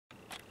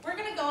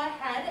go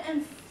ahead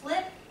and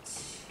flip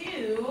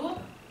to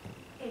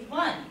page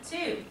 1,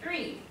 2,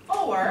 3,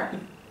 4.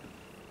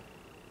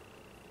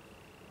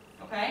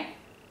 Okay?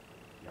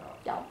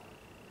 Yeah.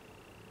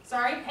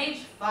 Sorry,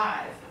 page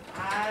 5.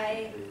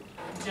 I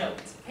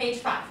joked. Page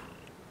 5.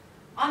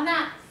 On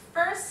that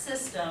first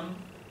system,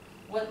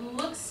 what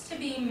looks to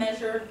be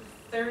measure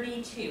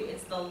 32,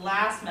 it's the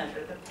last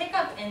measure, the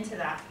pickup into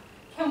that.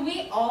 Can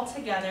we all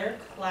together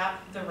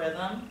clap the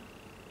rhythm?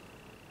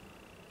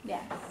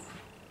 Yes.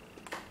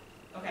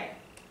 Okay.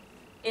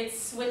 It's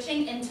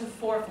switching into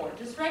 4/4,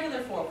 just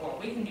regular 4/4.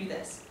 We can do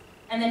this.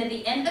 And then at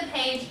the end of the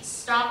page,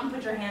 stop and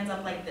put your hands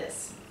up like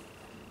this.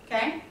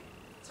 Okay?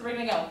 So we're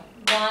going to go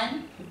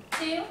 1,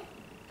 2,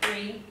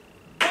 3,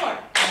 4.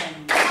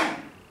 And 1,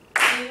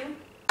 2,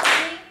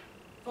 3,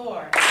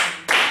 4.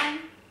 And 1,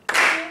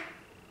 2,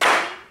 3,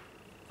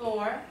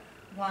 4.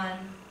 1,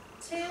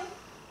 2,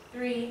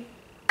 3,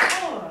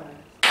 4.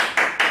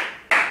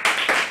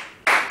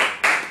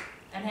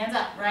 And hands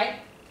up, right?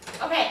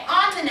 Okay,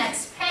 on the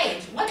next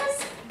page, what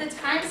is the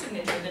time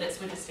signature that it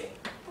switches to?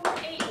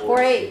 4/8.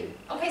 4/8.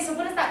 Okay, so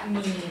what does that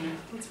mean?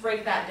 Let's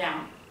break that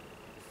down.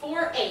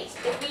 4/8.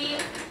 If we,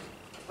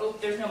 oh,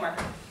 there's no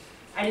marker.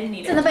 I didn't need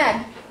it. It's in the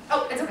bag.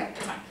 Oh, it's okay,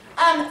 it's fine.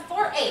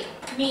 4/8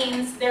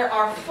 means there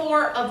are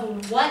 4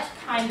 of what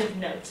kind of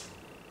note?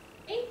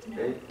 8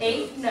 notes.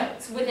 8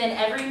 notes within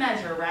every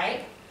measure,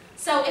 right?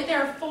 So if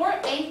there are 4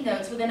 8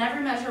 notes within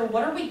every measure,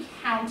 what are we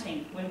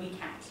counting when we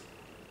count?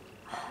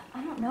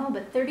 I don't know,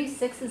 but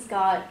 36 has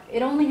got,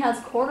 it only has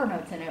quarter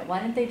notes in it. Why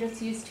didn't they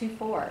just use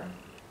 2/4?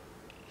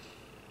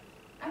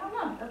 I don't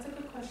know, that's a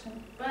good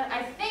question. But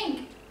I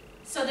think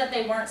so that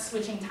they weren't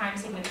switching time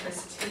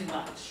signatures too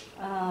much.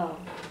 Oh,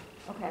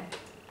 okay.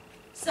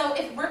 So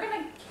if we're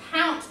going to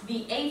count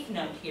the 8th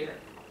note here,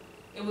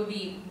 it would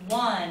be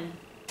 1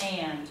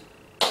 and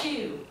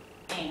 2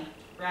 and,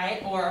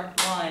 right? Or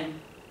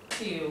 1,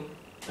 2,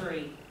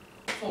 3,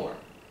 4.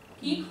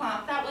 Can you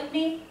clap that with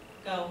me?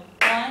 Go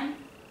 1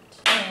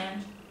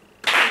 and 2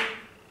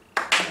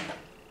 and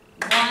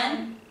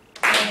 1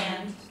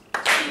 and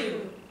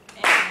 2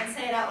 and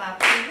say it out loud,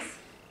 please.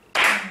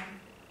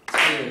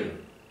 2.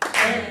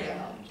 There we go.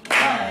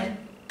 1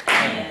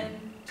 and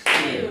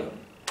 2.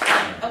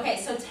 Okay,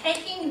 so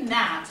taking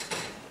that,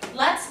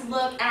 let's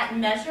look at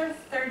measure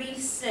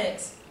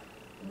 36.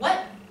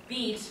 What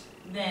beat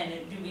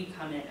then do we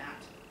come in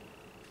at?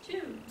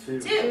 2.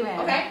 2,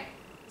 okay.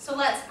 So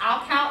I'll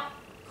clap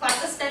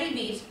the steady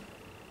beat.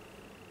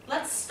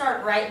 Let's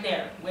start right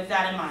there with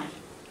that in mind.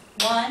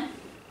 1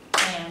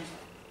 and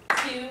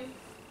 2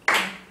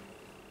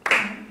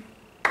 and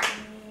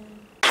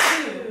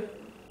 2.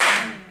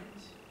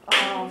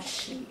 Oh,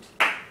 shoot.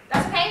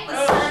 That's okay.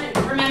 Let's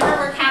start. Remember,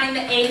 we're counting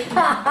the 8th.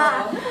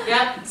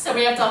 Yep. So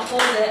we have to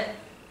hold it.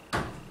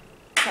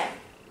 Okay.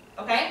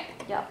 Okay?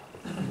 Yep.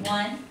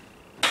 1,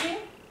 2.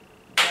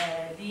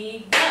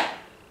 Ready, go.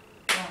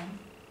 1,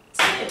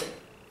 2.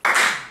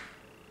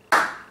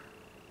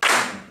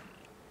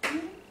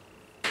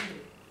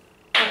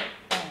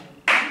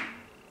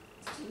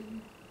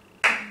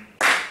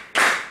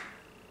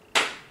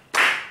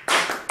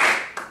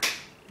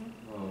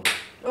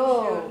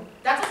 Oh.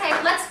 That's okay.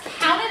 Let's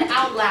count it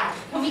out loud.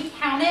 Can we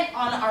count it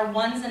on our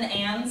 1s and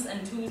ands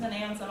and 2s and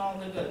ands and all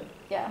the good?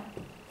 Yeah.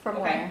 From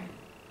Okay. where?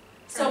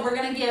 So we're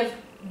going to give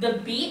the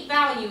beat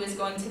value is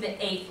going to the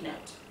 8th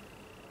note.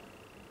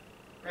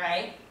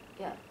 Right?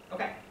 Yeah.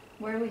 Okay.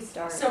 Where do we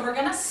start? So we're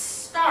going to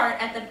start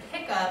at the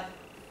pickup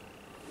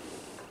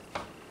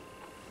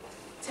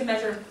to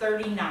measure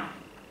 39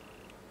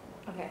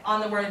 Okay.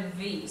 on the word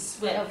V,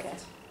 swift. Okay.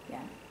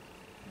 Yeah.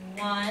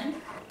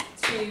 1,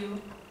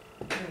 2,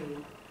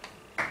 3.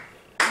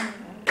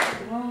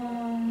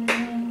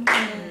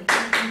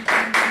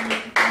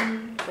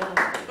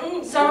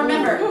 So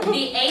remember,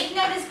 the 8th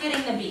note is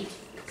getting the beat.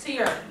 So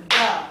you're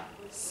the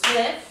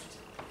swift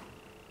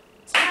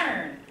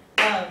turn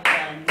of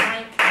the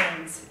night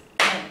winds,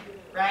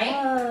 right?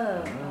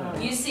 Oh.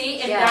 You see,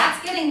 if Yeah.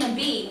 that's getting the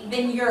beat,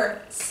 then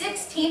your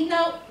 16th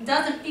note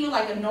doesn't feel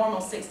like a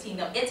normal 16th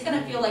note. It's going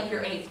to feel like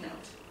your 8th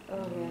note.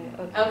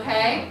 Okay.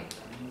 Okay?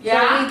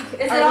 Yeah? So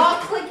Is it all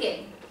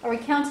clicking? Are we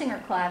counting or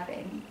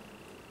clapping?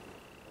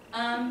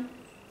 Clapping.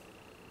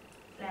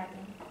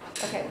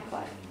 Okay, we're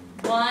clapping.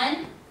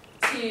 1,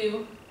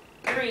 2,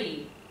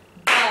 3.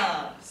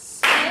 The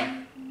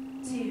swift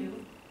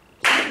 2.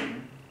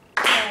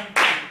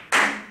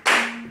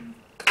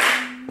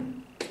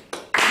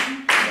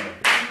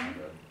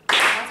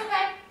 That's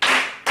okay.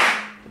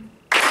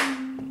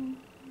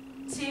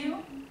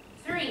 2,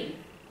 3.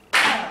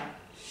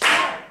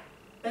 Sharp.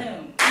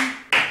 Boom.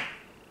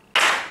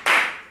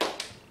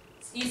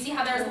 You see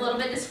how there's a little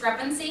bit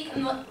discrepancy?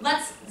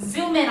 Let's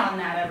zoom in on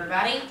that,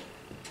 everybody.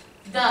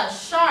 The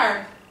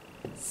sharp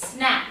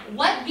snap.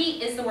 What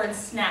beat is the word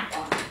snap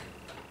on?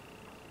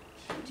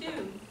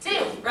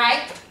 2,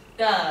 right?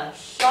 The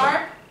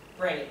sharp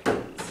break.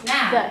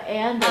 Snap. The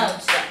and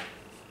Of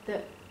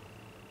the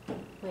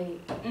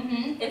wait.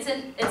 It's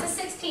a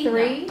 16th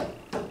 3.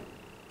 note.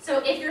 So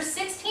if your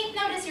 16th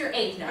note is your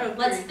 8th note, Oh,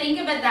 let's three. think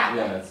of it that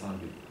way. Yeah, it's on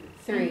beat.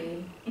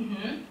 3.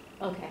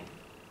 Okay.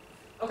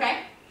 Okay?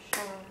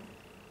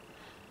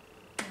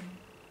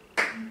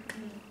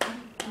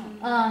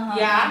 Uh-huh.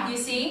 Yeah, you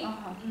see?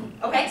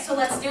 Uh-huh. Okay, so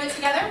let's do it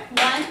together.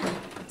 1,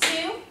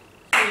 2,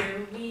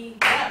 here we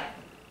go.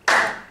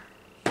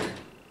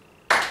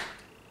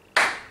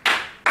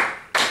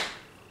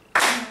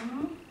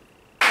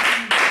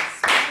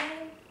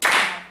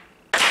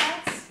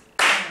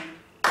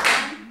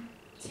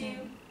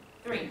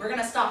 We're going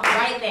to stop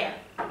right there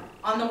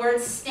on the word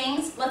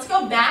stings. Let's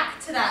go back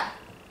to that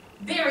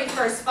very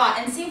first spot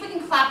and see if we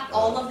can clap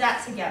all of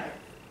that together.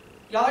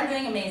 Y'all are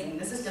doing amazing.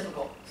 This is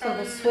difficult. So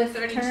the swift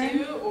 32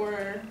 turn?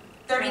 or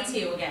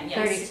 32 again,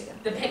 yes. 32.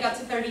 The pick up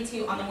to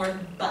 32 on the word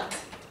but.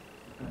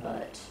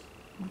 But.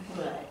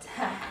 But.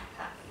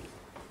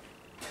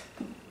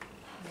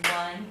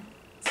 1,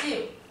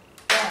 2.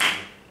 1,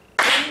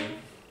 2.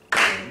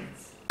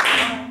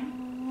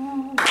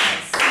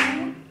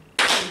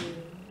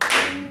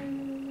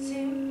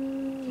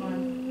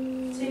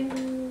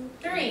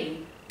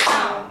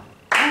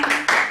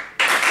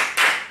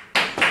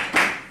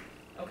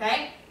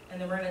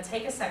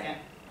 Take a second,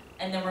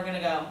 and then we're going to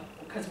go,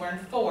 because we're in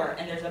 4,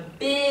 and there's a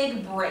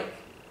big break.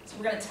 So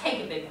we're going to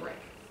take a big break.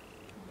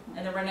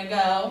 And then we're going to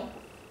go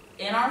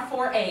in our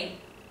 4/8,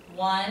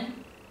 1,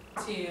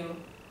 2,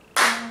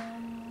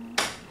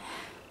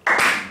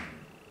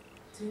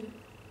 2,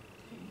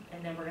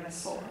 and then we're going to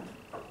 4.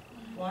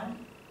 1,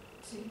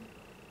 2,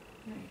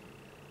 3.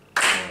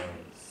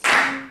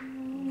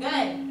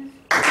 Good.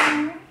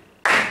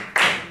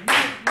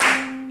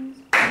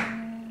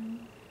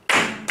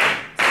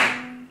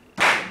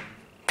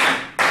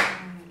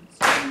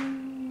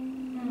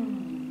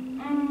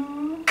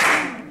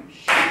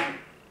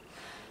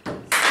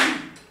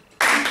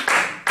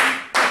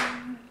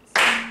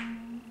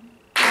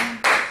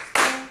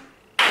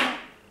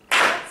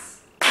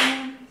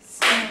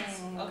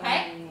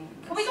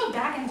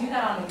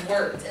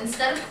 Words.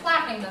 Instead of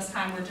clapping this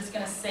time, we're just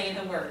going to say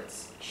the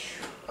words.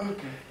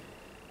 Okay.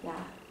 Yeah.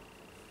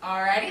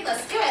 Alrighty,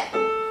 let's do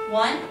it.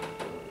 1,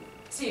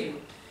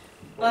 2.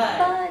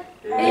 But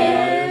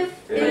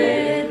if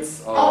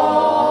it's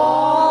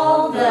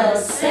all the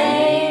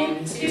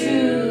same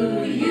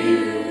to you,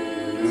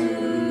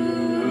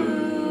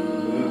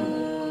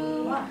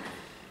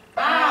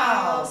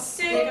 I'll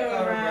stick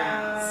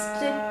around.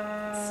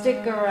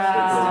 Stick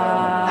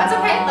around. That's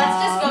okay.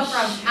 Let's just go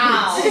from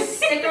ow.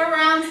 Stick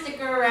around, stick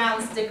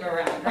around, stick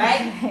around,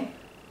 right? Okay.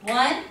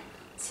 1,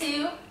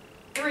 2,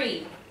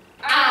 3.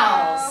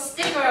 Ow,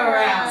 stick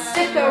around.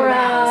 Stick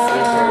around.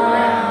 Stick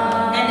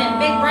around. And then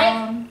big break.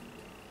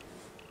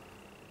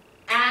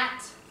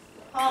 At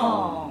home.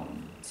 Home.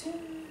 2,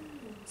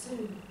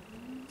 2,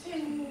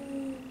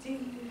 2, 2.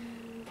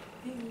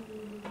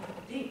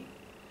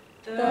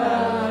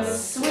 The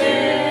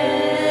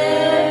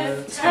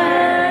swift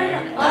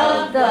turn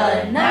of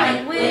the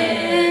night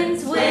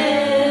wind's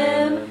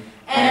whim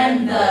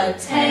and the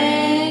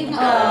tang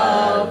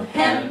of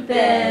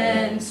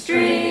hempen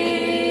strings,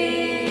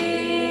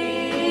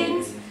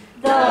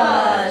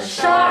 the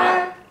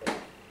sharp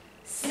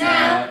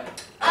snap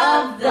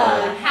of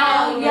the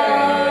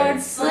halyard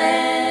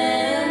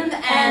slim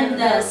and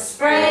the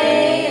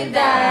spray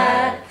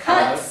that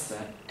cuts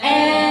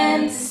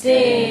and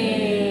stings.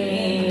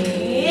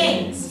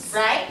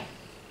 Right?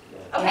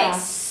 Okay, Yeah.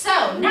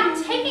 so now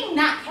taking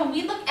that, can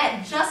we look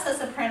at just the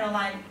soprano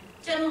line?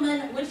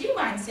 Gentlemen, would you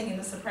mind singing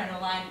the soprano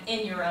line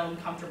in your own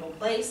comfortable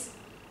place?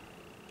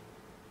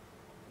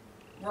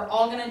 We're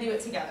all going to do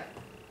it together,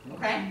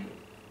 okay?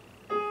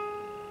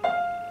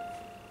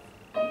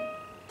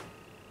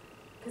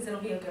 Because it'll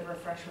be a good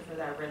refresher for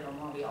that rhythm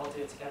while we all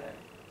do it together.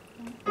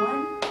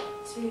 1,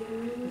 2,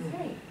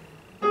 3.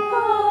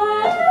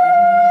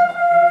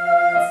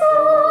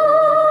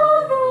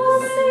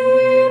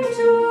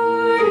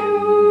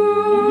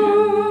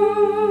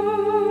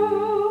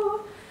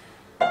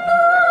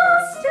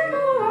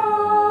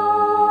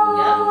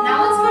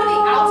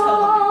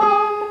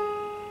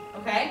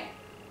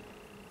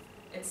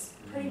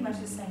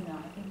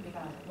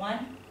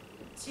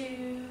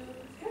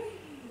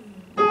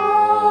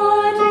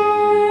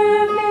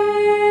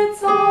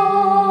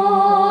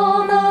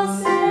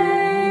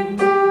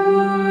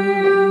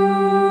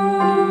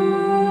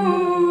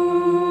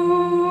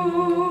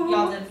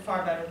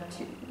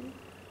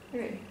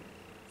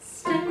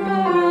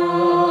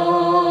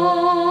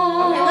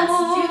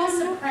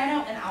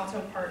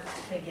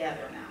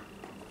 Together now.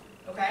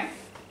 Okay?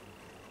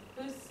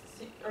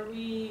 Are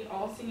we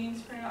all singing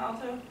soprano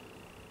alto?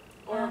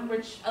 Or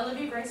which?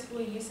 Olivia Grace,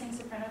 will you sing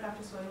soprano?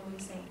 Dr. Sawyer, will you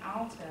sing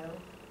alto?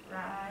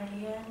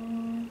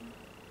 Ryan,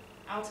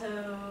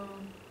 alto,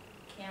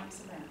 camp,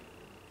 soprano.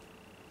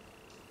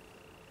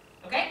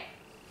 Okay?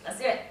 Let's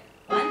do it.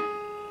 1,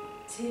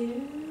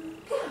 2,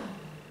 go.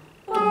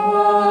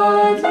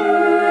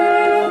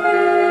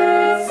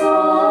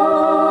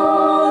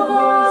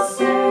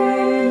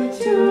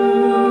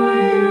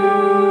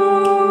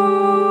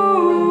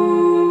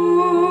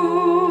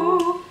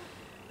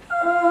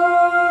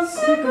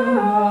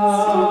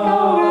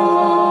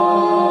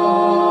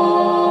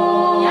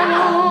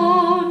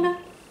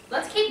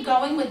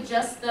 with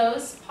just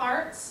those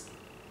parts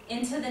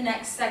into the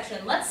next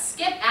section. Let's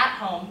skip at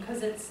home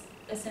because it's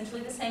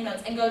essentially the same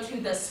notes and go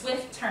to the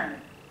swift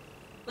turn.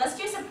 Let's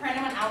do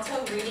soprano and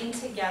alto reading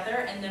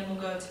together, and then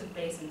we'll go to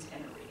bass and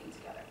tenor reading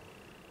together.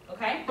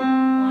 Okay?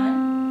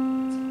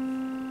 1,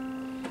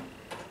 2.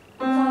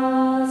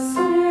 The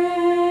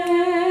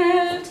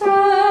swift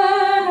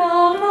turn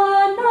of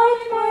the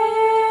night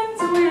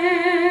winds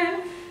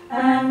will,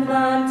 and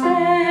the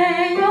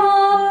day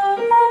of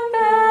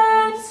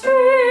tempest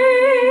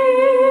stream.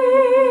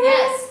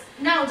 Yes.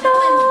 Now,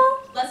 gentlemen,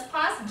 let's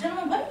pause.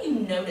 Gentlemen, what do you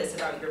notice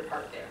about your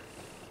part there?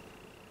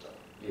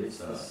 It's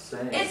the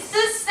same. It's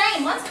the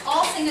same. Let's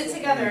all sing it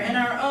together in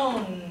our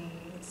own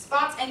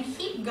spots and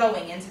keep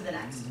going into the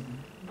next.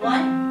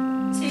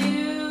 1,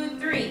 2,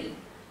 3.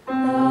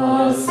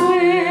 The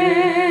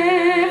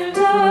swift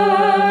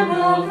turn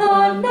of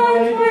the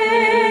night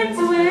winds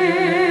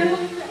will,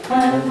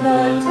 and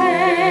the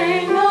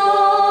tang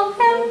of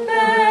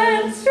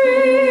tempest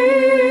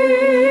streams.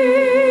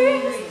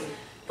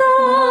 The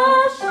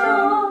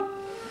sharp.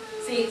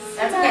 See,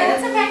 that's okay.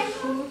 That's okay.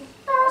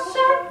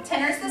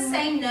 Tenor's the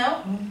same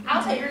note.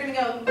 Alto, you're gonna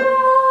go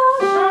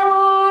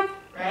Sharp.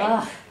 right.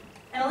 Ugh.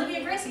 And Olivia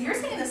Gracie, you're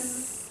singing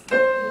this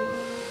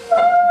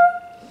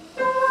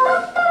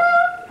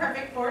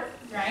perfect fourth,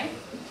 right?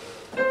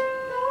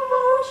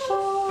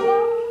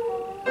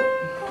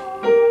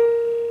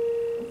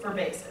 For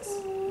basses.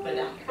 Put it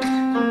down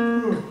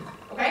here.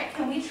 Okay,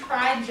 can we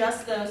try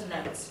just those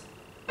notes?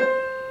 And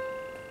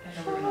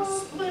then we're gonna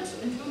split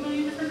into a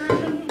million different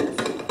directions.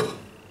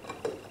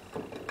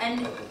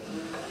 And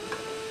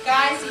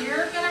guys,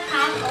 you're gonna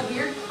have a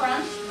weird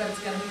crunch, but it's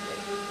gonna be good.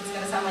 It's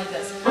gonna sound like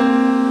this.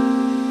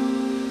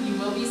 You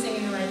will be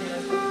singing the regular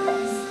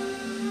notes.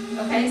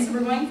 Okay, so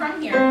we're going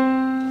from here.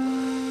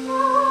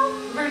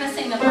 We're gonna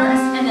sing the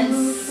first and then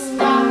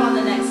stop on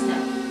the next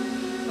note.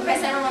 Okay,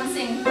 so everyone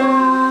sing.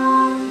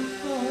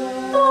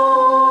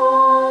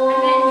 And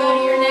then go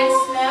to your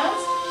next note.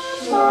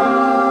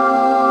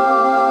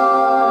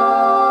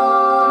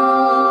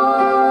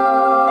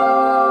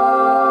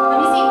 Let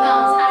me see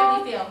thumbs. How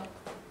do we feel?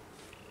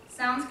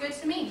 Sounds good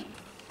to me.